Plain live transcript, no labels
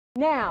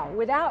Now,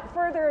 without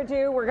further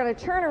ado, we're going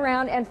to turn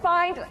around and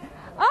find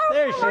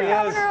there former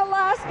Governor of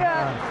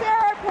Alaska,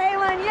 Sarah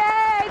Palin.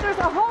 Yay! There's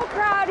a whole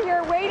crowd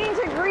here waiting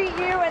to greet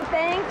you and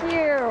thank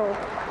you.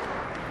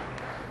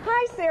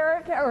 Hi,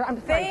 Sarah. Or,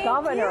 I'm sorry,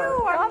 Governor.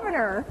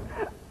 Governor.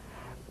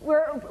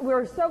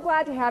 We're so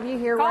glad to have you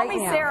here right now.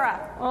 Call me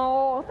Sarah.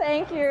 Oh,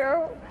 thank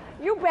you.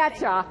 You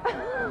betcha.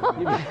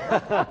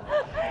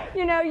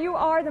 You know, you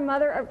are the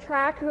mother of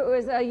Track, who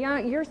is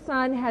your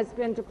son has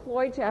been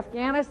deployed to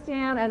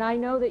Afghanistan, and I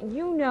know that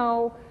you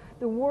know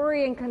the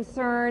worry and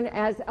concern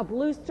as a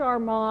Blue Star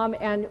mom,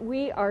 and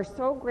we are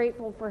so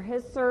grateful for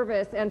his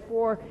service and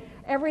for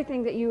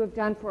everything that you have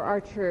done for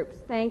our troops.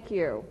 Thank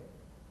you.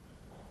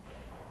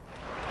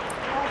 Thank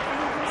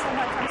you so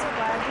much. I'm so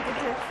glad to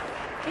get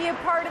to be a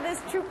part of this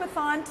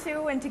Troopathon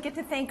too, and to get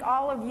to thank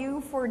all of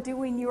you for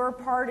doing your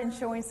part and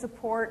showing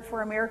support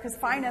for America's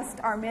finest,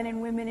 our men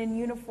and women in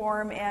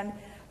uniform. And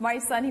my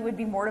son, he would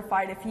be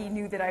mortified if he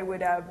knew that I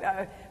would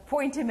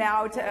point him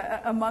out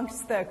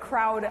amongst the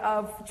crowd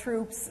of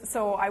troops.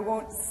 So I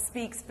won't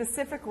speak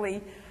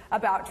specifically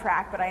about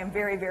Track, but I am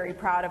very, very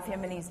proud of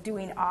him, and he's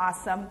doing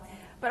awesome.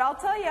 But I'll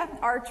tell you,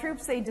 our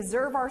troops, they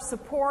deserve our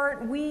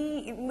support.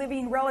 We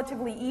living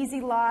relatively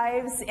easy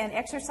lives and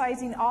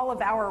exercising all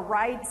of our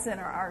rights and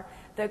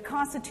the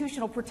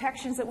constitutional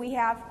protections that we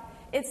have.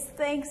 It's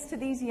thanks to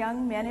these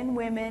young men and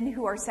women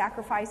who are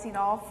sacrificing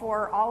all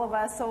for all of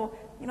us. So,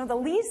 you know, the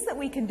least that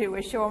we can do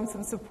is show them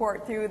some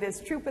support through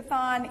this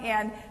Troopathon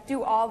and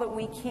do all that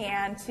we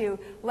can to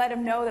let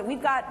them know that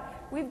we've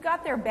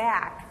got their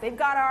back. They've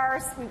got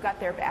ours, we've got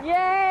their back.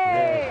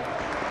 Yay!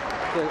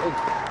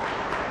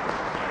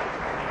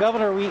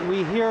 Governor,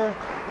 we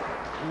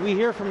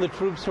hear from the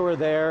troops who are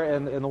there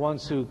and the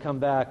ones who come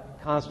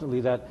back constantly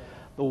that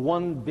the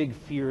one big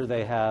fear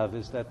they have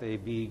is that they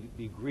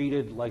be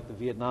greeted like the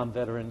Vietnam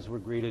veterans were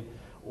greeted,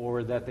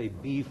 or that they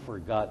be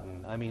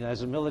forgotten. I mean,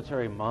 as a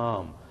military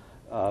mom,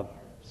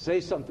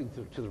 say something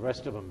to the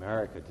rest of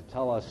America to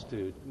tell us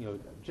to, you know,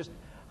 just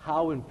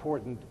how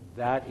important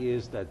that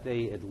is, that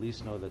they at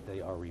least know that they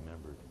are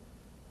remembered.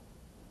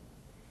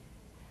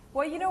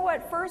 Well, you know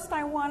what? First,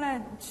 I want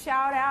to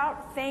shout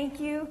out,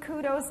 thank you,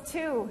 kudos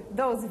to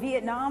those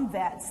Vietnam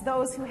vets,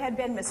 those who had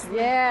been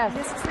mistreated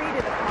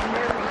upon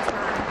their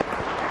return.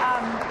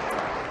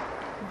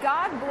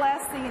 God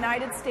bless the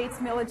United States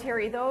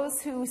military,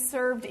 those who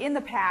served in the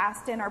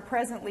past and are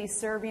presently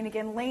serving,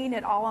 again, laying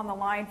it all on the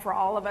line for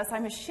all of us.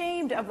 I'm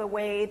ashamed of the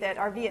way that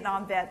our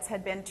Vietnam vets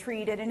had been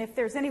treated, and if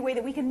there's any way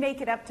that we can make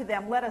it up to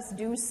them, let us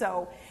do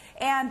so.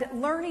 And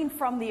learning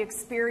from the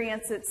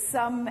experience that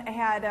some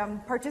had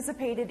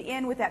participated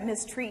in with that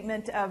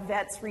mistreatment of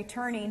vets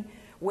returning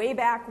way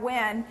back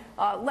when,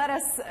 let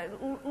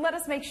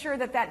us make sure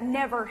that that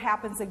never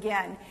happens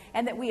again,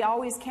 and that we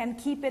always can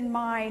keep in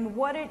mind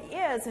what it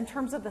is in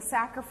terms of the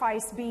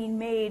sacrifice being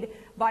made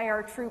by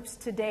our troops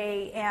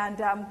today.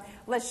 And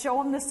let's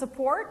show them the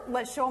support,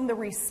 let's show them the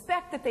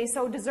respect that they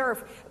so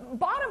deserve.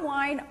 Bottom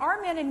line, our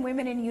men and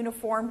women in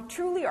uniform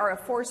truly are a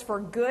force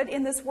for good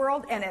in this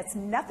world, and it's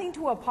nothing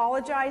to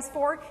apologize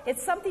for.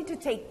 It's something to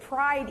take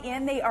pride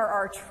in. They are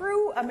our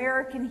true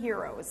American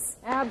heroes.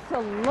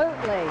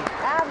 Absolutely,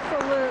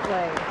 absolutely.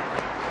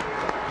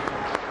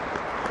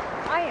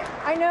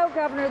 I know,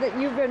 Governor, that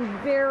you've been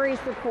very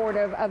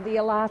supportive of the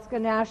Alaska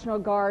National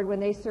Guard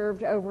when they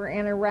served over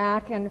in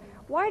Iraq, and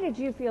why did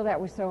you feel that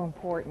was so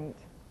important?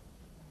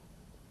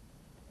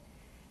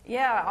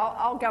 Yeah,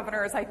 all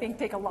governors, I think,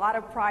 take a lot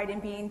of pride in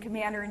being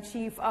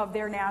commander-in-chief of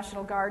their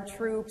National Guard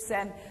troops,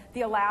 and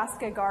the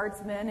Alaska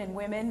Guardsmen and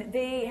women,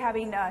 they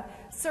having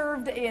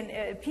served in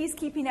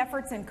peacekeeping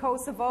efforts in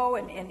Kosovo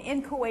and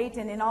in Kuwait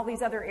and in all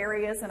these other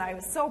areas, and I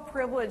was so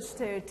privileged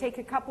to take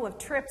a couple of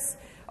trips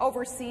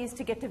overseas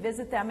to get to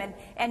visit them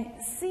and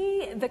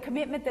see the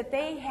commitment that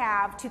they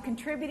have to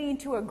contributing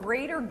to a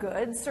greater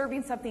good,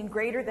 serving something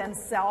greater than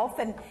self,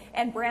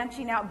 and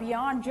branching out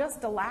beyond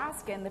just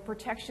Alaska and the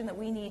protection that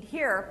we need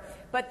here,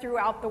 but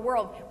throughout the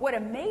world. What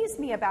amazed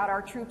me about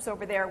our troops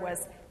over there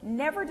was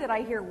never did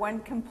I hear one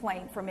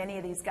complaint from any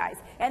of these guys.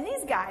 And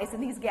these guys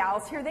and these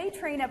gals here, they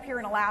train up here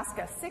in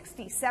Alaska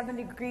 60,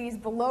 70 degrees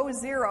below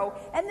zero,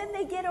 and then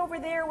they get over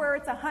there where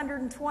it's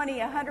 120,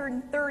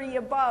 130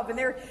 above, and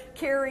they're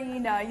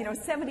carrying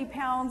 70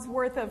 pounds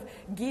worth of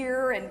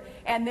gear,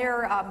 and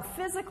they're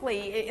physically,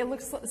 it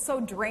looks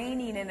so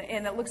draining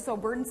and it looks so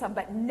burdensome,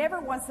 but never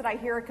once did I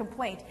hear a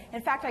complaint.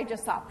 In fact, I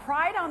just saw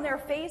pride on their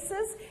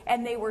faces,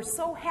 and they were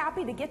so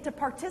happy to get to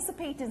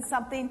participate in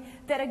something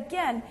that,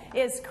 again,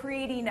 is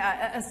creating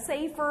a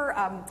safer,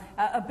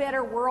 a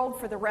better world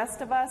for the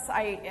rest of us.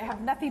 I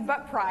have nothing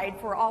but pride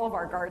for all of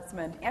our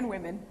guardsmen and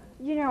women.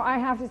 You know, I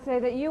have to say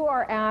that you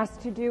are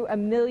asked to do a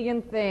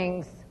million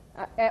things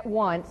at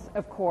once,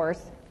 of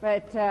course,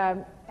 but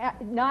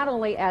not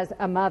only as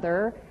a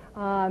mother,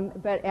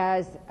 but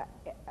as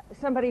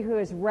somebody who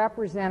has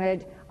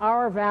represented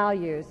our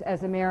values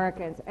as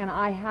Americans. And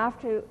I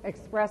have to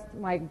express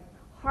my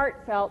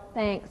heartfelt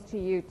thanks to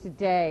you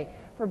today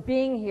for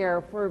being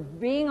here, for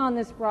being on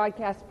this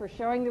broadcast, for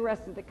showing the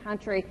rest of the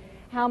country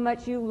how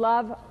much you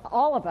love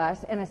all of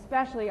us, and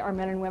especially our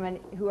men and women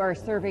who are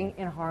serving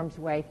in harm's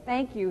way.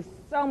 Thank you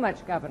so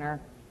much, Governor.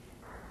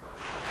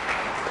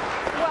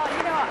 Well,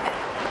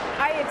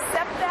 I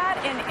accept that,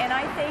 and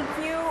I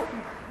thank you.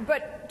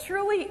 But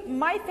truly,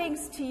 my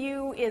thanks to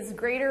you is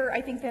greater,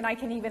 I think, than I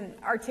can even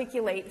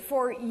articulate.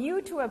 For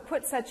you to have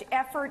put such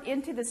effort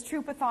into this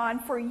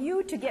Troopathon, for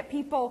you to get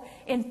people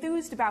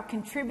enthused about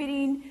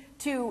contributing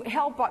to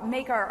help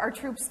make our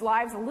troops'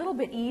 lives a little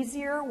bit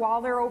easier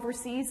while they're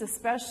overseas,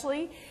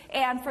 especially,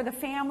 and for the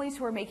families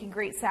who are making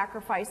great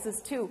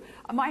sacrifices, too.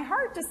 My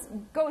heart just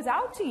goes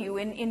out to you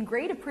in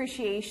great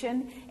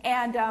appreciation,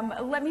 and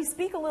let me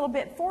speak a little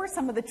bit for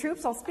some of the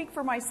troops. I'll speak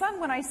for my son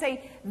when I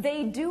say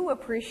they do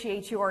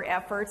appreciate your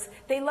efforts.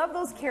 They love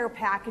those care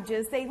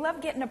packages. They love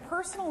getting a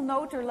personal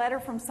note or letter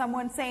from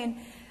someone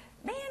saying,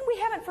 man, we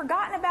haven't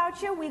forgotten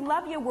about you. We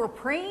love you. We're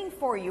praying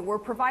for you. We're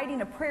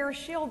providing a prayer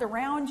shield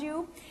around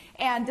you.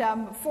 And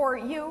for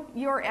you,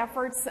 your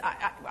efforts,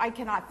 I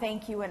cannot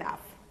thank you enough.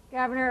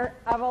 Governor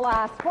of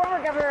Alaska,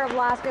 former Governor of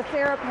Alaska,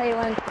 Sarah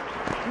Palin,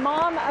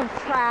 mom of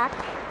track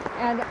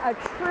and a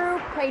true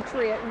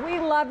patriot. We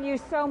love you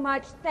so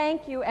much.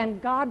 Thank you,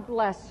 and God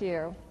bless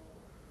you.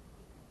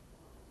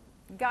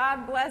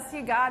 God bless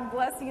you. God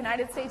bless the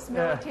United States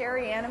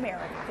military and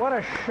America. What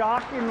a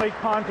shockingly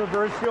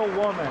controversial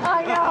woman.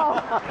 I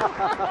know.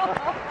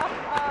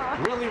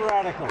 Really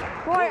radical.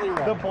 Boy, Really The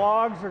radical.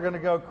 blogs are going to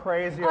go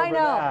crazy over I know.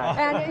 that.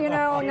 And, nightly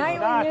nuts,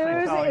 I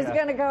news tell is ya.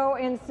 going to go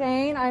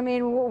insane. I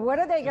mean, what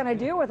are they going to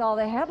do with all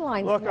the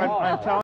headlines? Look, I'm telling